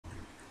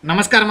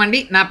నమస్కారం అండి,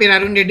 నా పేరు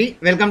Arun Reddy.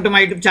 Welcome to my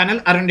YouTube channel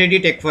Arun Reddy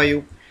tech for you.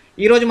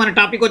 ఈరోజు మన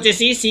టాపిక్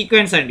వచ్చేసి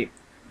సీక్వెన్స్ అండి.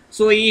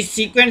 సో ఈ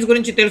సీక్వెన్స్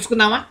గురించి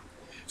తెలుసుకుందామా?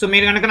 సో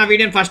మీరు కనుక నా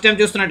వీడియోని ఫస్ట్ టైం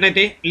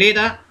చూస్తున్నట్లయితే,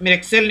 లేదా మీరు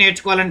ఎక్సెల్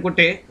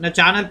నేర్చుకోవాలనుకుంటే నా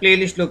ఛానల్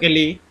ప్లేలిస్ట్లోకి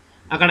వెళ్ళి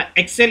అక్కడ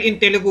ఎక్సెల్ ఇన్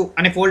తెలుగు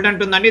అనే ఫోల్డర్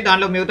ఉంటుందండి.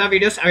 దానిలో మిగతా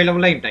వీడియోస్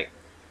అవైలబుల్ అయి ఉంటాయి.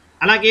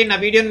 అలాగే నా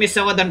వీడియోని మిస్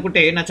అవ్వద్దు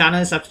అనుకుంటే నా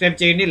ఛానల్ సబ్స్క్రైబ్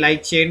చేయండి,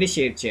 లైక్ చేయండి,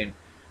 షేర్ చేయండి.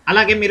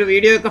 అలాగే మీరు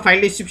వీడియో యొక్క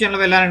ఫైల్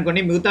డిస్క్రిప్షన్లో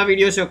వెళ్ళాలనుకోండి, మిగతా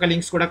వీడియోస్ యొక్క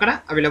లింక్స్ కూడా అక్కడ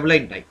అవైలబుల్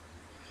అయి ఉంటాయి.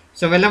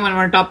 సో వెళ్దాం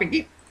మన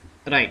టాపిక్కి.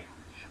 రైట్.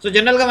 సో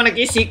జనరల్గా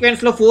మనకి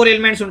సీక్వెన్స్లో 4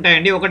 ఎలిమెంట్స్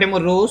ఉంటాయండి. ఒకటేమో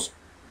rose,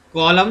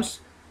 columns,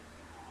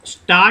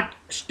 start,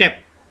 step.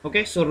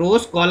 Okay, so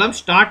rose, columns,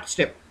 start,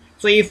 step.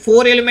 So ఈ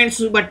 4 ఎలిమెంట్స్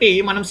బట్టి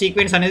మనం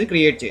సీక్వెన్స్ అనేది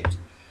క్రియేట్ చేయొచ్చు.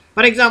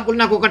 ఫర్ ఎగ్జాంపుల్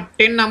నాకు ఒక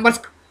 10 నంబర్స్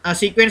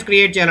సీక్వెన్స్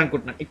క్రియేట్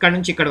చేయాలనుకుంటున్నాను, ఇక్కడ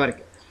నుంచి ఇక్కడ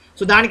వరకు.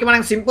 సో దానికి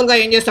మనం సింపుల్గా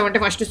ఏం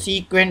చేస్తామంటే ఫస్ట్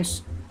సీక్వెన్స్,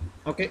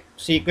 ఓకే,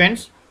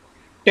 సీక్వెన్స్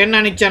 10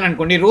 అని ఇచ్చాను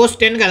అనుకోండి. రోస్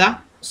 10 కదా,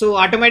 సో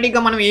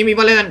ఆటోమేటిక్గా మనం ఏమి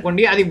ఇవ్వలేదు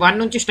అనుకోండి, అది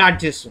 1 నుంచి స్టార్ట్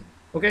చేస్తుంది.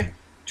 ఓకే,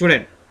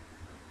 చూడండి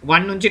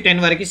 1 నుంచి 10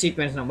 వరకు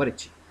సీక్వెన్స్ నెంబర్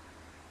ఇచ్చి.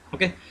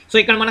 ఓకే, సో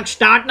ఇక్కడ మనకు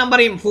స్టార్ట్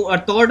నెంబర్ ఏం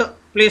థర్డ్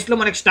ప్లేస్లో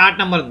మనకి స్టార్ట్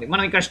నెంబర్ ఉంది.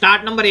 మనం ఇక్కడ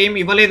స్టార్ట్ నెంబర్ ఏమి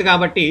ఇవ్వలేదు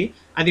కాబట్టి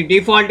అది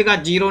డిఫాల్ట్గా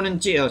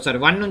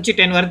 1 నుంచి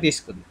 10 వరకు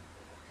తీసుకుంది.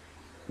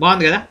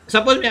 బాగుంది కదా.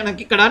 సపోజ్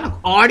మనకి ఇక్కడ నాకు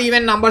odd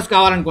even numbers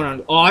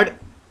కావాలనుకున్నాను, odd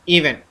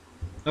even.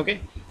 Okay,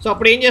 so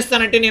అప్పుడు ఏం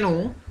చేస్తానంటే నేను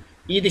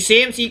ఇది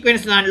సేమ్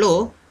సీక్వెన్స్ దానిలో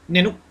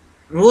నేను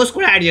రోస్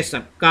కూడా యాడ్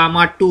చేస్తాను,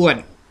 కామా 2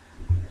 అని.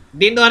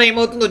 దీని ద్వారా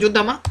ఏమవుతుందో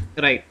చూద్దామా.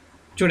 రైట్,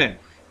 చూడండి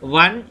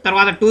 1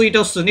 తర్వాత 2 ఇటు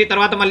వస్తుంది,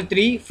 తర్వాత మళ్ళీ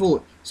 3, 4.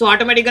 సో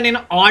ఆటోమేటిక్గా నేను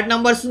ఆడ్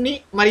నెంబర్స్ని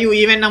మరియు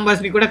ఈవెన్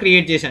నెంబర్స్ని కూడా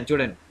క్రియేట్ చేశాను.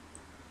 చూడండి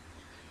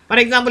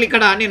ఫర్ ఎగ్జాంపుల్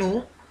ఇక్కడ నేను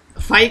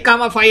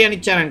 5, 5 అని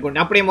ఇచ్చాను అనుకోండి,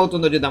 అప్పుడు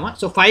ఏమవుతుందో చూద్దామా.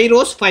 So 5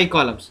 rows 5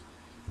 columns.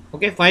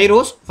 Okay, 5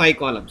 rows 5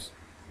 columns.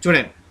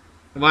 చూడండి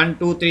 1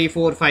 2 3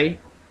 4 5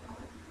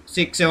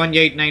 6 7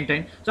 8 9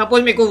 10.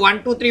 సపోజ్ మీకు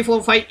 1 2 3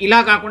 4 5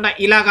 ఇలా కాకుండా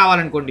ఇలా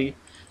కావాలనుకోండి,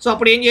 సో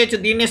అప్పుడు ఏం చేయొచ్చు,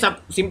 దీన్నే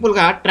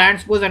సింపుల్గా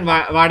ట్రాన్స్పోజ్ అని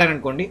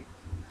వాడారనుకోండి.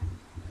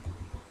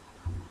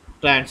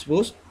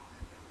 ట్రాన్స్పోజ్.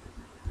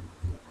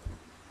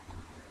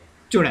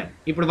 చూడండి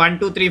ఇప్పుడు 1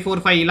 2 3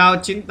 4 5 ఇలా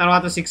వచ్చింది,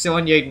 తర్వాత 6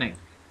 7 8 9.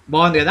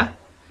 బాగుంది కదా.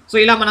 సో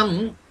ఇలా మనం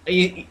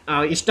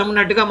ఇష్టం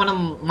ఉన్నట్టుగా మనం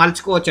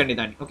మలుచుకోవచ్చు అండి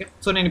దాన్ని. ఓకే,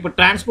 సో నేను ఇప్పుడు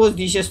ట్రాన్స్పోజ్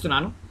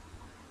తీసేస్తున్నాను.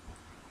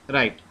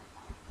 Right,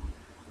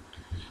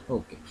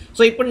 okay.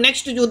 సో ఇప్పుడు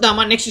నెక్స్ట్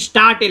చూద్దామా. Next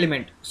start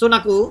element. సో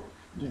నాకు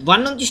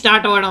 1 నుంచి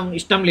స్టార్ట్ అవ్వడం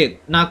ఇష్టం లేదు,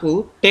 నాకు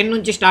 10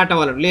 నుంచి స్టార్ట్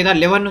అవ్వాలి, లేదా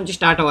 11 నుంచి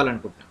స్టార్ట్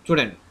అవ్వాలనుకుంటున్నాను.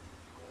 చూడండి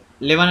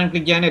 11 అని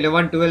క్లిక్ చేయండి,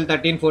 11 12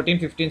 13 14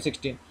 15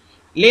 16.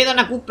 లేదా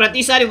నాకు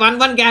ప్రతిసారి 1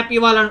 1 గ్యాప్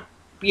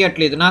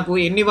ఇవ్వట్లేదు, నాకు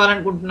ఎన్ని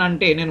ఇవ్వాలనుకుంటున్నా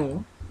అంటే నేను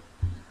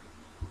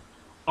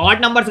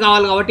ఆడ్ నెంబర్స్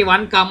కావాలి కాబట్టి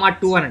 1,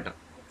 2 అని అంటాం,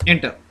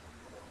 ఎంటర్.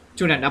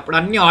 చూడండి అప్పుడు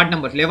అన్ని ఆడ్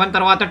నెంబర్స్. 11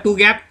 తర్వాత 2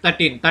 గ్యాప్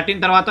 13,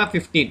 13 తర్వాత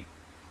 15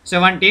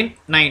 17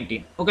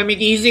 19. ఓకే,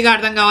 మీకు ఈజీగా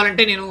అర్థం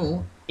కావాలంటే నేను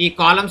ఈ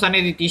కాలమ్స్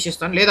అనేది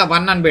తీసేస్తాను, లేదా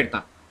 1 అని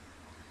పెడతాను.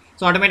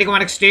 సో ఆటోమేటిక్గా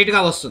మనకి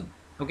స్ట్రైట్గా వస్తుంది.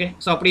 ఓకే,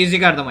 సో అప్పుడు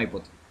ఈజీగా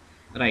అర్థమైపోతుంది.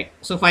 రైట్,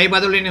 సో 5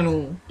 బదులు నేను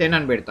 10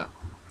 అని పెడతా.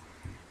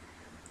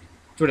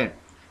 చూడండి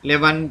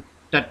 11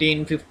 13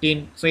 15.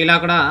 సో ఇలా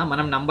కూడా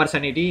మనం నంబర్స్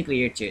అనేవి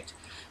క్రియేట్ చేయొచ్చు.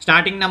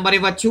 స్టార్టింగ్ నెంబర్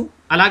ఇవ్వచ్చు,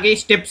 అలాగే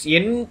స్టెప్స్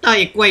ఎంత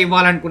ఎక్కువ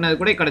ఇవ్వాలనుకున్నది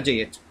కూడా ఇక్కడ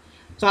చేయొచ్చు.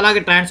 సో అలాగే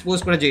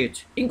ట్రాన్స్పోజ్ కూడా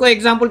చేయొచ్చు. ఇంకో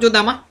ఎగ్జాంపుల్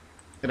చూద్దామా.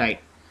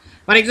 రైట్,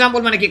 ఫర్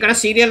ఎగ్జాంపుల్ మనకి ఇక్కడ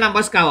సీరియల్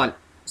నెంబర్స్ కావాలి.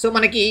 సో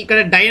మనకి ఇక్కడ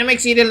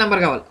డైనమిక్ సీరియల్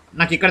నెంబర్ కావాలి.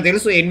 నాకు ఇక్కడ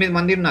తెలుసు 8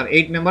 మంది ఉన్నారు,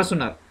 8 మెంబర్స్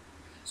ఉన్నారు.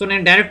 సో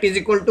నేను డైరెక్ట్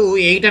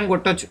 =8 అని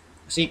కొట్టచ్చు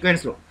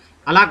సీక్వెన్స్లో.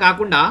 అలా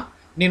కాకుండా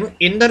నేను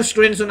ఎందరు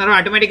స్టూడెంట్స్ ఉన్నారో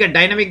ఆటోమేటిక్గా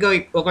డైనమిక్గా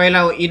ఒకవేళ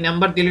ఈ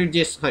నెంబర్ డిలీట్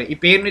చేస్తే, ఈ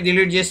పేరుని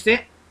డిలీట్ చేస్తే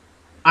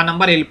ఆ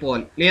నెంబర్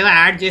వెళ్ళిపోవాలి, లేదా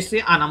యాడ్ చేస్తే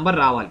ఆ నెంబర్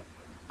రావాలి,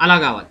 అలా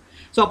కావాలి.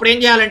 సో అప్పుడు ఏం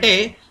చేయాలంటే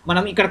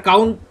మనం ఇక్కడ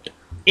కౌంట్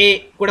ఏ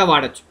కూడా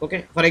వాడచ్చు. ఓకే,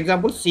 ఫర్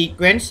ఎగ్జాంపుల్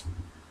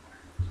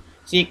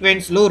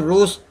సీక్వెన్స్లో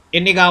రోస్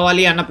ఎన్ని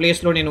కావాలి అన్న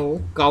ప్లేస్లో నేను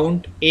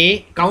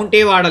కౌంట్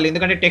ఏ వాడాలి,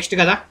 ఎందుకంటే టెక్స్ట్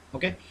కదా.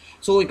 ఓకే,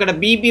 సో ఇక్కడ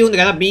బీబీ ఉంది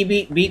కదా,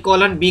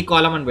 బీ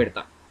కాలం అని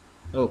పెడతా.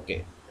 Okay,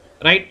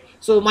 right.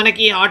 సో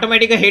మనకి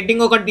ఆటోమేటిక్గా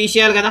హెడ్డింగ్ ఒకటి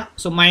తీసేయాలి కదా.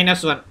 సో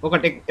 -1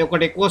 ఒకటి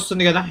ఎక్కువ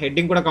వస్తుంది కదా,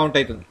 హెడ్డింగ్ కూడా కౌంట్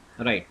అవుతుంది.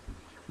 Right,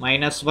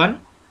 -1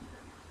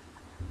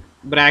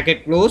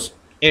 bracket close,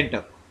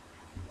 enter.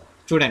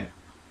 చూడండి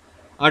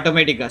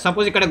ఆటోమేటిక్గా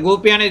సపోజ్ ఇక్కడ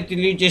గోపి అనేది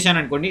డిలీట్ చేశాను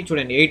అనుకోండి,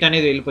 చూడండి 8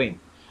 అనేది వెళ్ళిపోయింది.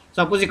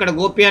 సపోజ్ ఇక్కడ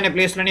గోపి అనే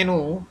ప్లేస్లో నేను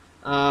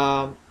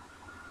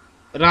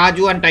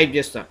రాజు అని టైప్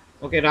చేస్తాను.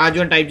 ఓకే, రాజు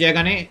అని టైప్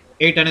చేయగానే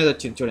 8 అనేది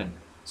వచ్చింది. చూడండి,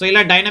 సో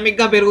ఇలా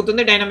డైనమిక్గా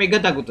పెరుగుతుంది,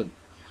 డైనమిక్గా తగ్గుతుంది.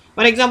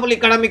 ఫర్ ఎగ్జాంపుల్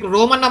ఇక్కడ మీకు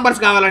రోమన్ నెంబర్స్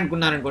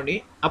కావాలనుకున్నాను అనుకోండి,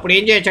 అప్పుడు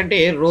ఏం చేయొచ్చు అంటే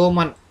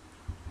రోమన్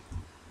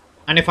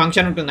అనే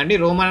ఫంక్షన్ ఉంటుందండి.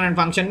 రోమన్ అనే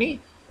ఫంక్షన్ని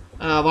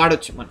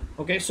వాడచ్చు మనం.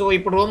 ఓకే, సో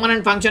ఇప్పుడు రోమన్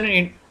అనే ఫంక్షన్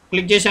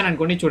క్లిక్ చేశాను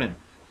అనుకోండి, చూడండి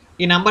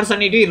ఈ నెంబర్స్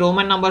అనేవి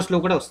రోమన్ నెంబర్స్లో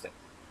కూడా వస్తాయి.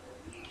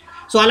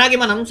 సో అలాగే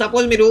మనం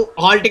సపోజ్ మీరు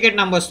హాల్ టికెట్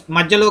నెంబర్స్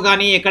మధ్యలో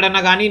కానీ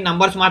ఎక్కడన్నా కానీ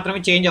నెంబర్స్ మాత్రమే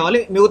చేంజ్ అవ్వాలి,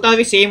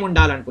 మిగతావి సేమ్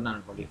ఉండాలనుకున్నాను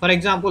అనుకోండి. For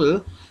example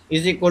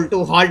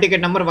hall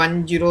ticket number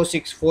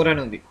 1064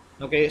 అని ఉంది.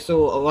 ఓకే, సో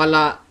వాళ్ళ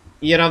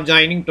ఇయర్ ఆఫ్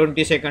జాయినింగ్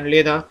 22nd,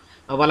 లేదా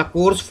వాళ్ళ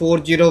కోర్స్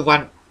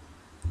 401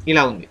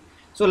 ఇలా ఉంది.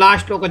 సో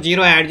లాస్ట్లో ఒక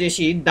 0 యాడ్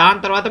చేసి దాని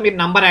తర్వాత మీరు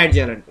నెంబర్ యాడ్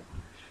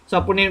చేయాలనుకుంటున్నారు. సో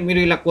అప్పుడు మీరు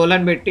ఇలా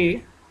కోలన్ పెట్టి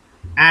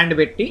అండ్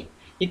పెట్టి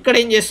ఇక్కడ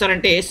ఏం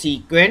చేస్తారంటే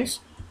సీక్వెన్స్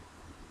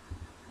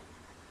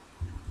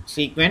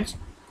సీక్వెన్స్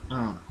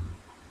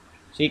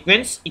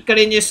సీక్వెన్స్ ఇక్కడ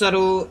ఏం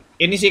చేస్తారు,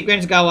 ఎన్ని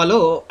సీక్వెన్స్ కావాలో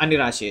అన్ని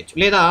రాసేయచ్చు,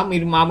 లేదా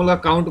మీరు మామూలుగా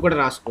కౌంట్ కూడా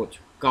రాసుకోవచ్చు.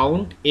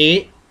 కౌంట్ ఏ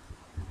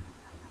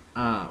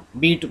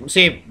B2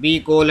 సేమ్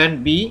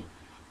B:B.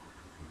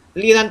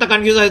 ఇదంతా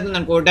కన్ఫ్యూజ్ అవుతుంది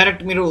అనుకో,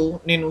 డైరెక్ట్ మీరు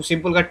నేను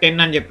సింపుల్గా 10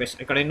 అని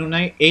చెప్పేస్తాను. ఇక్కడ ఎన్ని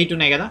ఉన్నాయి, 8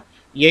 ఉన్నాయి కదా,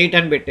 8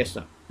 అని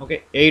పెట్టేస్తాను. Okay,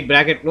 8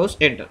 bracket close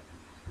enter.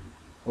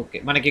 Okay,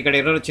 మనకి ఇక్కడ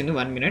ఎర్రర్ వచ్చింది,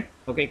 1 minute.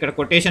 ఓకే, ఇక్కడ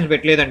కొటేషన్స్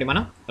పెట్టలేదండి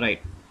మనం,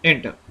 రైట్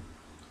ఎంటర్.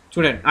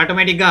 చూడండి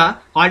ఆటోమేటిక్గా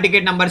హాల్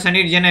టికెట్ నెంబర్స్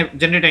అనేది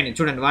జనరేట్ అయినాయి.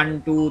 చూడండి 1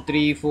 2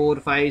 3 4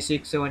 5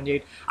 6 7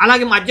 8.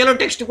 అలాగే మధ్యలో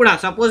టెక్స్ట్ కూడా,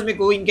 సపోజ్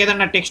మీకు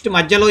ఇంకేదన్నా టెక్స్ట్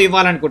మధ్యలో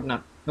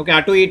ఇవ్వాలనుకుంటున్నారు, ఓకే,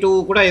 అటు ఇటు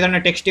కూడా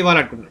ఏదన్నా text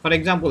ఇవ్వాలనుకుంటున్నారు. For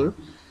example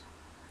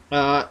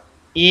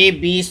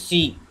ABC,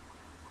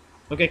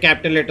 okay,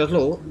 capital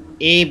లెటర్స్లో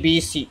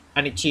ABC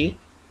అని ఇచ్చి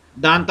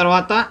దాని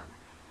తర్వాత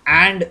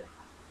అండ్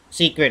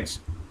సీక్వెన్స్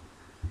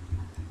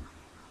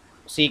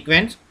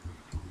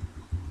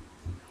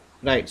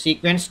రైట్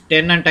సీక్వెన్స్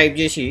 10 అని టైప్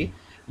చేసి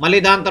మళ్ళీ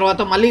దాని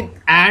తర్వాత మళ్ళీ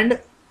అండ్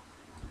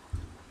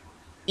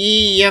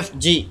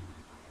EFG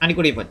అని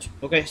కూడా ఇవ్వచ్చు.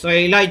 ఓకే, సో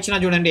ఇలా ఇచ్చినా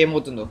చూడండి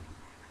ఏమవుతుందో.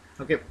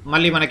 ఓకే,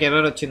 మళ్ళీ మనకి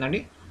ఎర్రర్ వచ్చిందండి.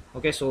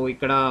 ఓకే, సో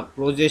ఇక్కడ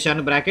క్లోజ్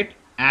చేశాను బ్రాకెట్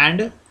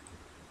అండ్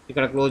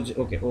ఇక్కడ close,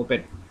 okay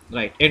open,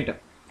 right enter.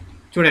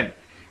 చూడండి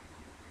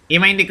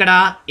ఏమైంది, ఇక్కడ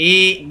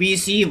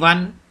ABC1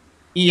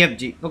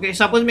 EFG. ఓకే,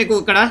 సపోజ్ మీకు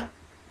ఇక్కడ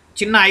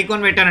చిన్న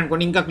ఐకాన్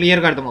పెట్టారనుకోండి ఇంకా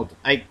క్లియర్గా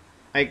అర్థమవుతుంది.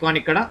 ఐకాన్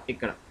ఇక్కడ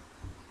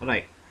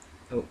right,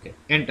 okay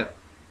enter,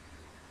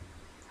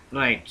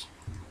 right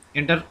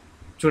enter.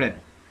 చూడండి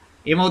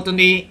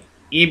ఏమవుతుంది,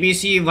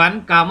 ABC1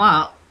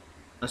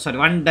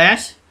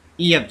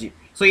 1-EFG.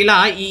 సో ఇలా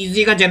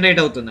ఈజీగా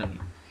జనరేట్ అవుతుందండి,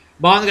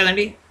 బాగుంది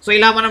కదండి. సో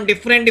ఇలా మనం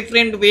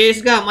డిఫరెంట్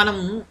వేస్గా మనం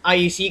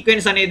ఈ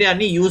సీక్వెన్స్ అనేది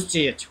అన్ని యూజ్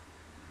చేయొచ్చు,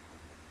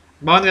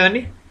 బాగుంది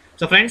కదండి.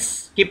 So friends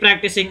keep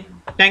practising,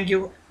 thank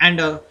you.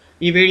 And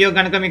ఈ వీడియో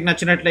కనుక మీకు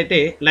నచ్చినట్లయితే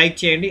లైక్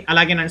చేయండి,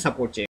 అలాగే నన్ను సపోర్ట్ చేయండి.